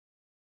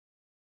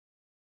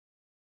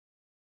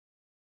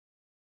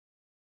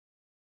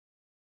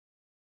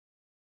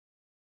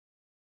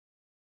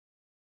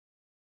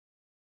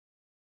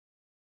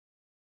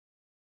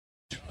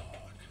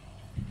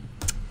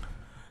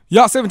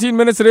Yeah, 17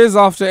 minutes it is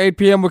after 8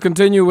 p.m. We'll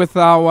continue with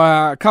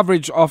our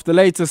coverage of the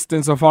latest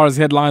insofar as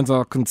headlines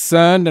are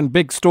concerned. And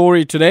big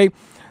story today,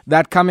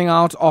 that coming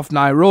out of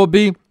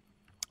Nairobi.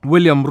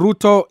 William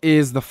Ruto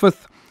is the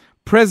fifth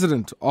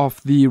president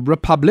of the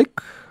Republic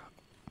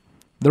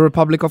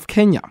of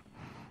Kenya.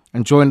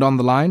 And joined on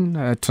the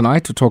line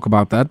tonight to talk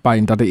about that by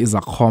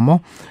Izak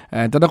Khomo.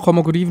 Dada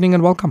Khomo, good evening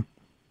and welcome.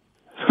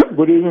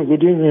 Good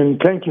evening.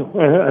 Thank you.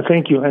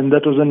 Thank you. And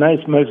that was a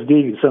nice Miles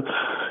Davis.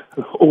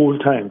 All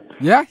time.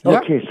 Yeah.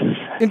 Okay.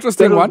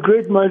 Interesting one.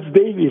 Great Miles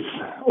Davis,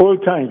 all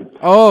time.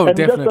 Oh, and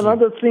definitely. Just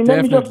another thing. Definitely.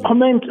 Let me just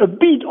comment a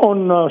bit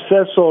on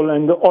Sasol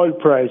and the oil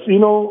price. You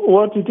know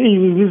what it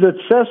is that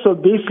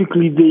Sasol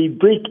basically they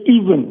break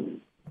even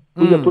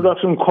with the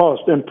production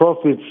cost and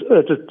profits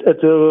at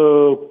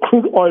a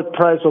crude oil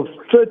price of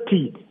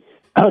 $30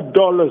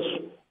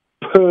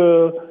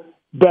 per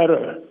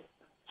barrel.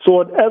 So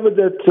whatever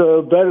that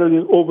barrel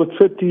is over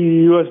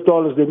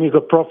 $30 they make a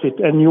profit.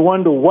 And you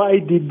wonder, why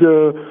did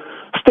the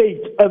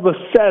state ever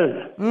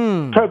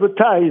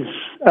privatize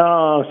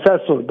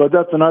Sasol? But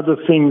that's another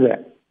thing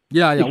there.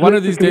 Yeah. It's one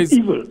of these days,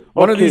 evil.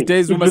 Of these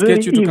days, we must really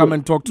get you to evil. come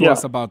and talk to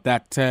us about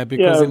that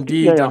because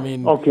indeed, I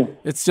mean,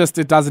 it's just,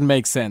 it doesn't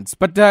make sense.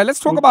 But let's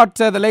talk about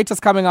the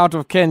latest coming out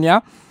of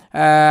Kenya.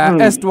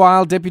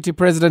 Erstwhile Deputy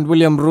President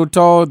William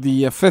Ruto,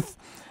 the fifth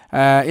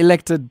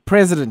elected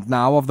president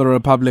now of the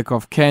Republic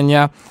of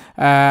Kenya.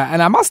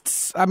 And I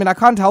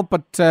can't help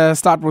but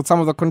start with some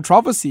of the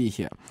controversy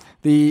here.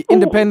 The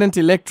Independent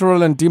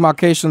Electoral and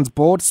Demarcations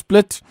Board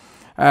split.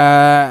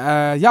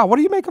 What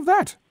do you make of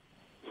that?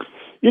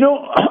 You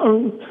know,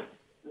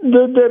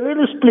 they're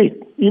really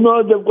split. You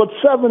know, they've got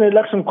 7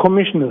 election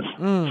commissioners.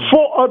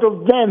 4 out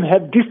of them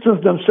have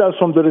distanced themselves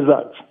from the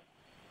results.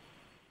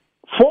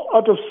 4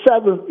 out of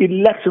 7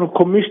 election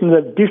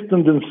commissioners have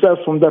distanced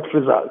themselves from that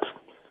result.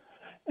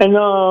 And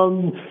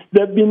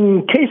there have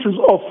been cases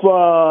of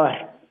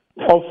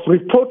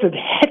reported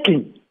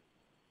hacking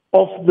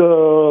of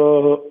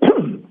the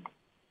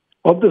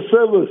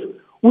servers,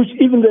 which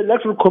even the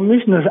electoral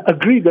commissioners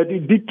agreed that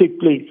it did take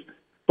place.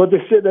 But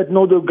they said that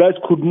no, the guys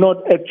could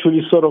not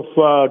actually sort of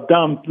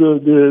dump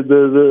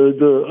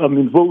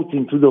the vote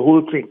into the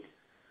whole thing.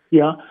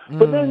 Yeah.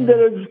 But then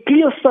there are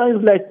clear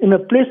signs, like in a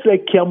place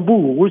like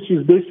Kiambu, which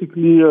is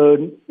basically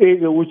an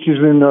area which is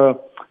in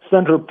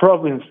central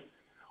province,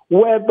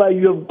 whereby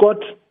you've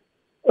got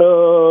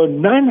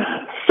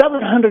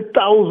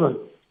 700,000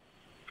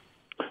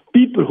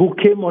 people who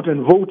came out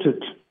and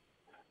voted.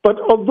 But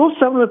of those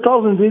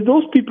 700,000,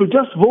 those people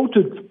just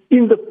voted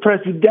in the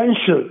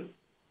presidential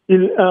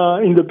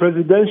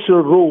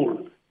role.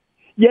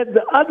 Yet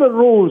the other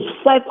roles,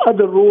 5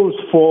 other roles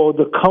for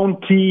the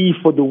county,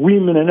 for the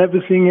women and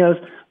everything else,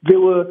 there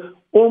were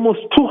almost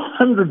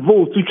 200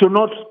 votes, which are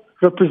not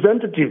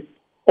representative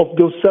of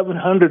those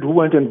 700 who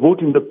went and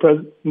voted in the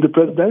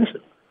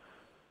presidential.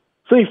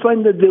 So you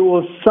find that there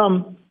was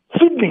some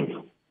fiddling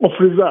of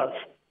results.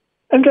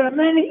 And there are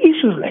many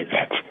issues like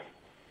that.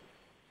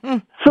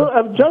 So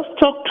I've just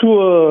talked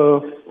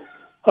to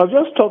an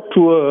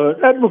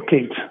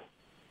advocate,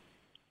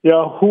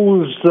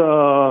 who's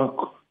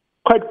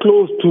quite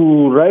close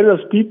to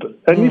Raila's people.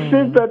 And he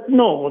says that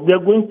no, they're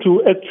going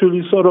to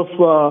actually sort of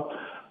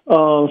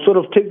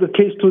take the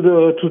case to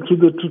the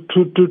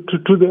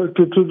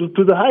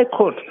High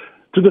Court,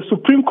 to the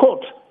Supreme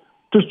Court,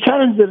 to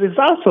challenge the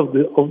results of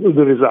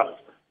the results.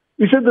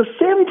 He said the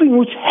same thing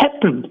which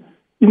happened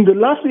in the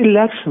last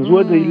elections,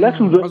 where the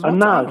elections were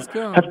annulled,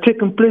 have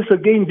taken place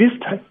again this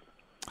time.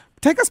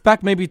 Take us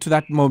back maybe to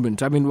that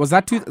moment. I mean,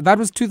 that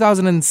was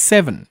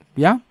 2007,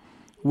 yeah?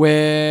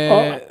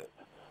 Where...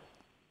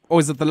 or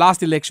is it the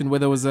last election where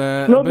there was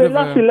a... No, the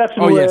last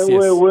election where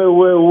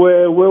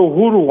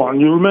Uhuru won.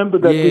 You remember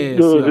that the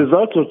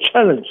results were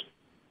challenged.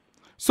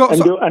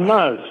 They were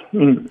annulled.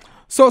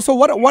 So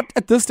what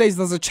at this stage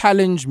does a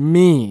challenge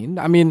mean?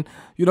 I mean,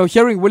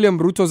 hearing William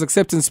Ruto's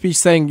acceptance speech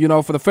saying,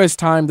 for the first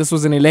time this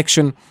was an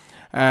election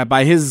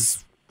by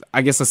his,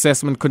 I guess,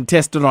 assessment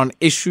contested on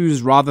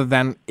issues rather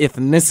than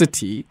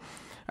ethnicity.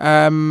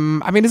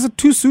 Is it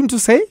too soon to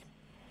say?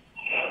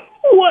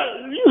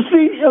 Well, you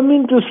see,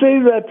 to say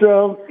that,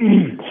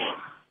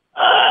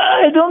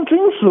 I don't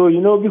think so,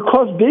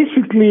 because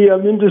basically,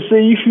 to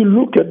say if you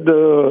look at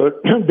the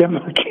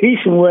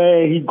demarcation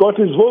where he got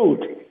his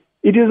vote,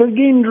 it is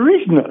again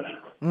regional.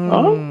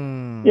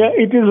 Yeah,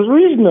 it is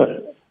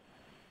regional.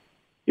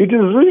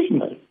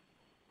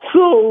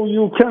 So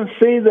you can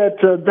say that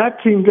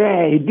that thing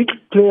there, it did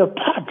play a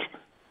part.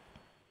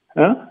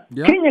 Yeah.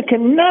 Kenya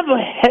can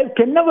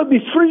never be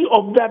free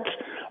of that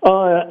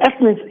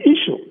ethnic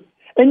issue.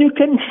 And you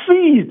can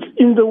see it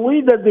in the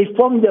way that they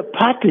form their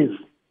parties.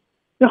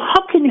 Now,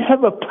 how can you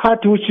have a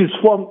party which is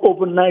formed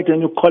overnight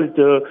and you call it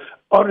the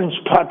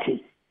Orange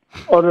Party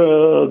or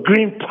a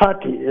Green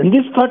Party? And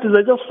these parties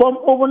are just formed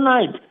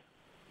overnight.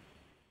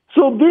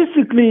 So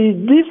basically,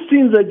 these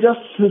things are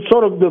just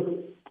sort of the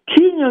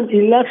Kenyan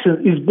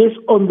election is based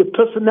on the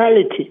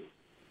personality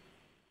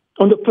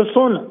on the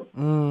persona.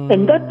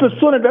 And that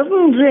persona doesn't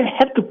really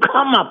have to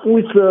come up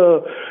with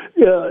an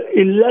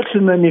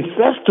election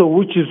manifesto,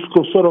 which is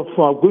sort of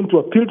going to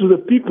appeal to the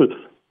people.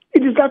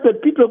 It is that the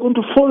people are going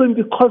to follow him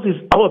because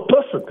he's our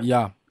person.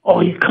 Yeah.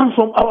 Or he comes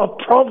from our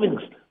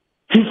province.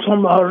 He's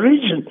from our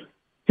region.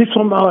 He's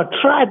from our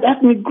tribe,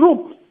 ethnic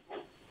group.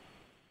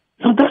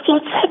 So that's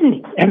what's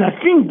happening. And I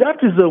think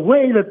that is the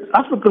way that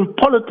African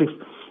politics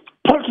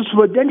of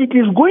identity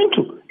is going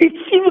to. It's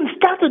even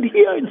started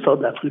here in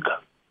South Africa,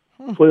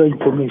 for your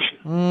information.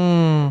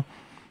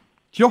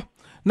 Sure.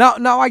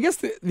 Now, I guess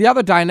the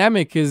other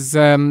dynamic is,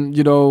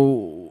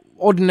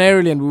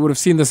 ordinarily, and we would have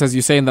seen this, as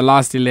you say, in the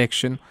last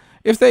election,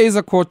 if there is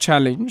a court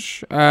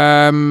challenge,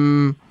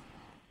 what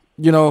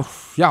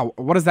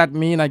does that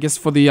mean, I guess,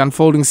 for the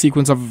unfolding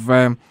sequence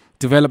of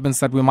developments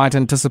that we might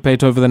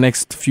anticipate over the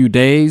next few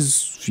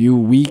days, few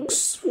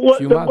weeks, few months?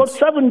 They've got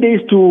 7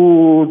 days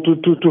to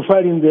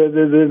file in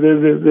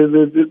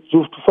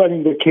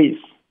the case,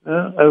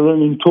 as I've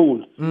been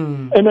told.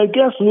 And I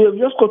guess we have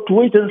just got to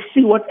wait and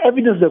see what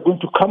evidence they're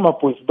going to come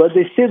up with. But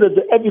they say that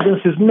the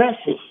evidence is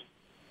massive.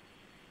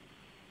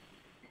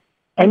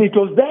 And it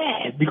was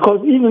there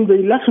because even the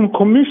Election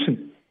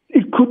Commission,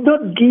 it could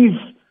not give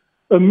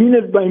a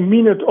minute by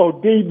minute or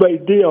day by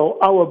day or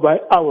hour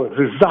by hour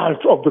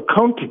results of the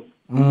counting.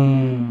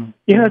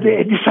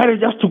 They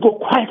decided just to go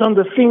quiet on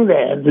the thing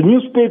there. The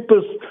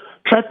newspapers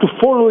tried to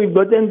follow it,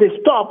 but then they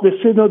stopped. They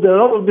said, no, there are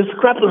a lot of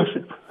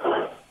discrepancies.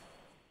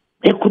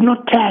 They could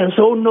not tell.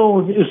 So,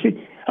 no, you see,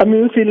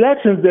 with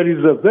elections, there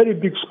is a very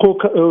big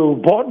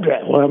board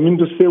there. Where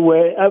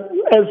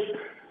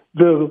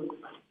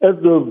as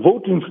the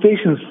voting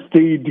stations,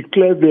 they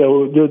declare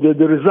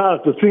the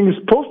results, the thing is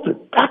posted.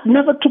 That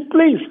never took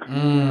place.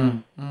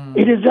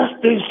 It is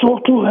just, they saw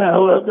to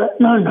hell.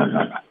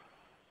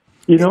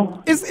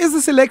 No. Is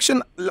this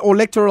election or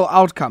electoral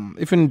outcome,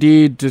 if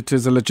indeed it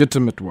is a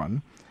legitimate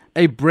one,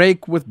 a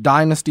break with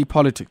dynasty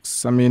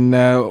politics?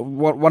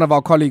 One of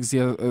our colleagues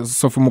here,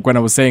 Sophie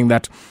Mokoena, was saying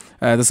that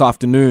this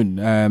afternoon,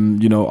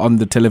 on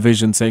the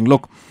television, saying,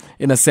 look,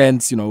 in a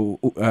sense,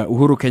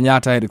 Uhuru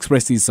Kenyatta had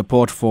expressed his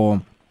support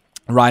for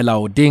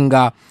Raila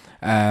Odinga.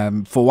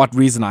 For what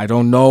reason, I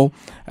don't know.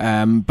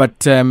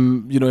 But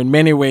in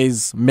many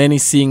ways, many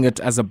seeing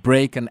it as a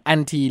break, an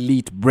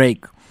anti-elite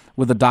break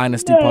with the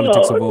dynasty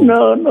politics of old.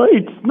 No,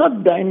 it's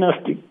not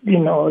dynastic.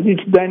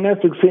 It's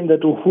dynastic saying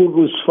that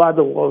Uhuru's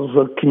father was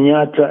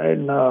Kenyatta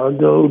and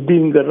the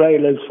Odinga,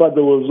 Raila's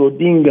father was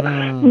Odinga.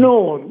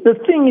 No, the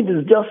thing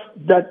is just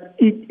that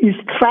it is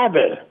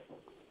tribal.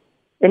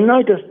 And now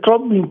it has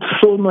stopped being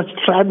so much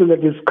tribal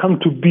that it's come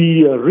to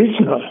be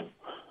regional.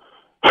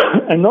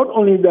 And not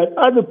only that,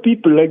 other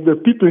people, like the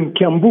people in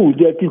Kiambu,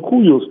 the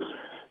Kikuyos,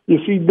 you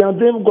see, now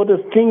they've got a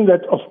thing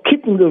that of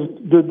keeping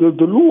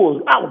the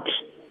Luos out.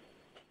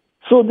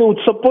 So they would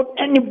support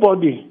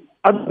anybody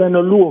other than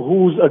a Luo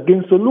who's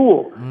against the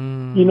Luo.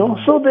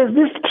 So there's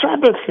this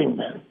tribal thing,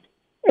 man.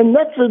 And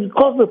that's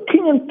because the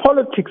Kenyan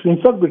politics,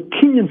 in fact, the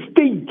Kenyan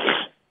states,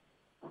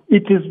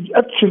 it is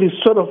actually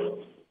sort of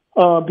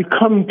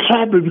becoming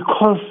tribal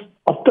because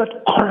of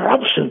that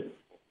corruption.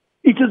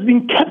 It has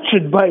been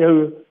captured by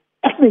a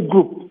ethnic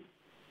group,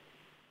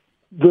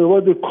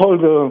 what they call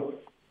the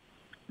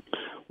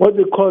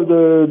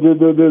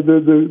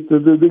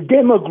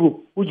Gema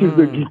group, which is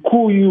the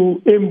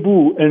Gikuyu,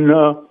 Embu,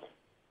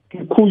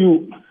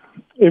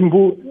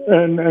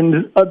 and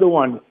the other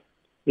one,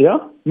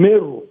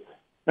 Meru.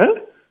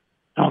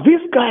 Now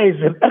these guys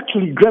have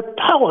actually grabbed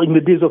power in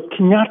the days of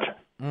Kenyatta,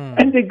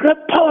 and they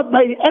grabbed power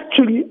by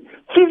actually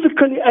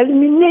physically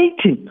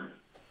eliminating,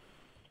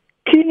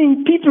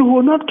 killing people who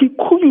were not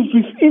Kikuyus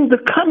within the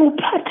KANU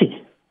party,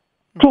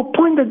 to a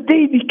point that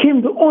they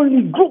became the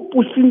only group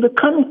within the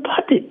KANU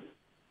party.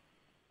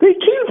 They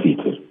kill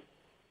people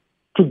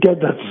to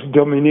get that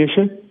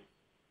domination,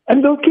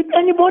 and they'll keep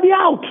anybody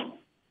out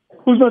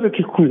who's not a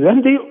Kikuyu.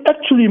 And they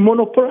actually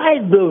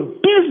monopolize the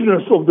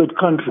business of the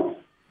country.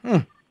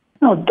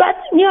 Now,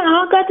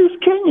 that is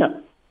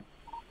Kenya.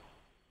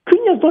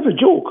 Kenya is not a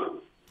joke.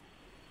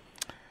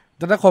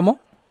 Dada Khomo?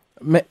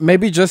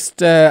 Maybe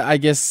just,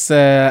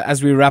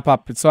 as we wrap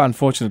up, it's so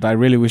unfortunate. I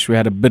really wish we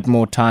had a bit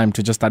more time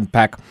to just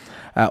unpack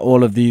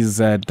all of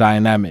these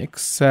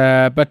dynamics.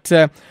 But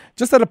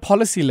just at a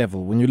policy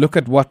level, when you look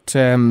at what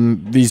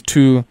these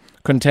two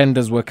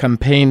contenders were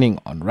campaigning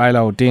on,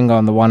 Raila Odinga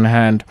on the one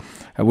hand,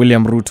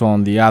 William Ruto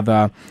on the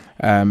other,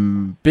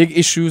 big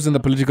issues in the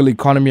political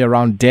economy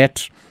around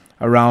debt,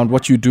 around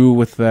what you do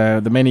with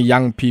the many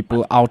young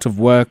people out of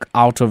work,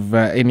 out of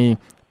any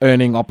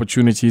earning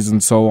opportunities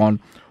and so on.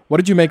 What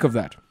did you make of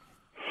that?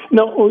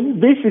 No,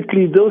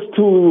 basically those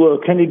two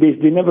candidates,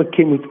 they never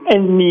came with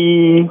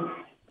any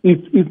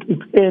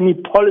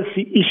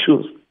policy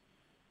issues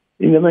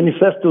in the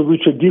manifestos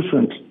which are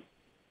different.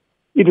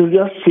 It was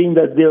just saying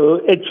that they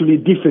were actually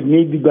different,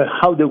 maybe by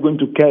how they're going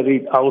to carry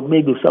it out.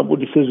 Maybe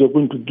somebody says they're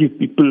going to give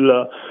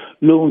people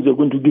loans, they're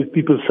going to give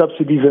people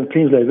subsidies and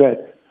things like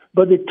that.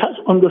 But they touch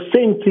on the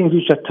same things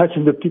which are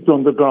touching the people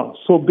on the ground.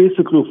 So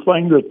basically, you'll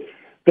find that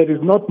there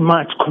is not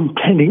much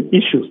contending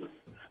issues.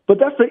 But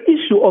that's the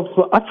issue of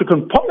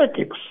African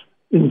politics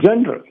in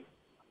general.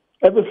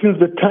 Ever since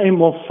the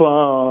time of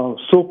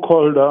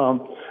so-called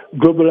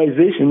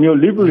globalization,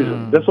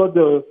 neoliberalism, that's what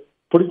the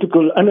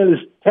political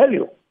analysts tell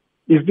you.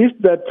 Is this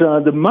that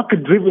the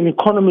market-driven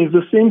economy is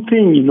the same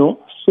thing,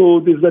 So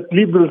there's that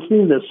liberal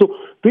thing there. So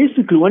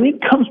basically, when it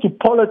comes to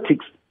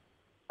politics,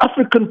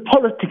 African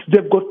politics,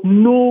 they've got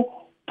no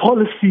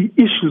policy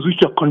issues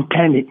which are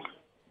containing.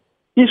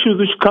 Issues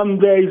which come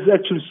there is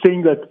actually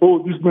saying that,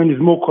 this man is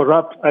more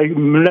corrupt,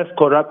 I'm less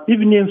corrupt.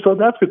 Even in South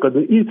Africa,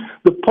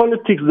 the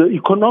politics, the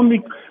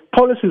economic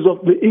policies of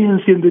the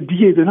ANC and the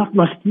DA, they're not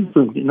much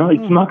different,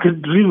 It's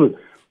market-driven.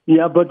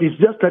 Yeah, but it's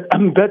just that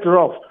I'm better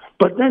off.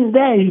 But then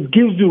there it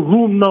gives you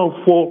room now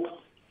for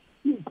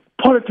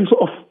politics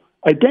of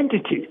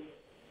identity,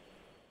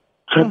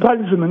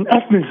 tribalism and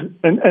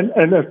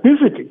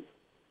ethnicity.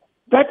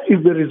 That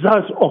is the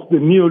result of the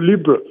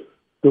neoliberal,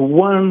 the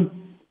one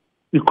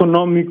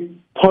economic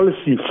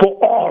policy for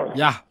all.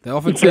 Yeah, they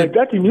often say like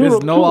that in Europe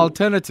there's no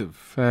alternative.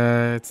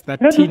 It's that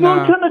there's no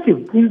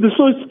alternative.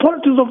 So it's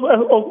politics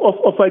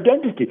of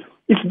identity.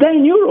 It's there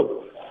in Europe.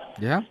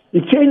 Yeah.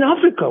 It's here in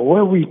Africa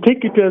where we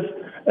take it as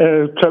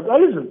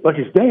tribalism, but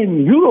it's there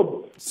in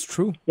Europe. It's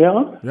true.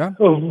 Yeah. Yeah.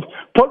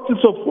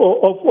 Politics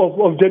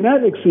of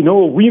genetics,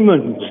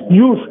 women,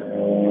 youth.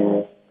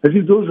 I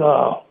think those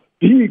are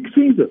big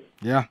things.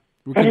 Yeah.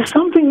 And there's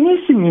something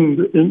missing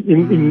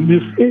in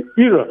this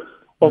era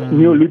of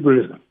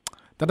neoliberalism.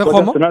 But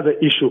that's another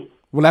issue.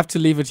 We'll have to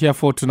leave it here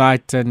for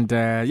tonight. And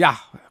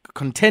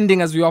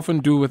contending as we often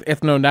do with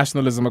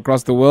ethno-nationalism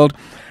across the world.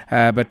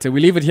 But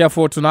we leave it here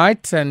for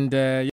tonight. And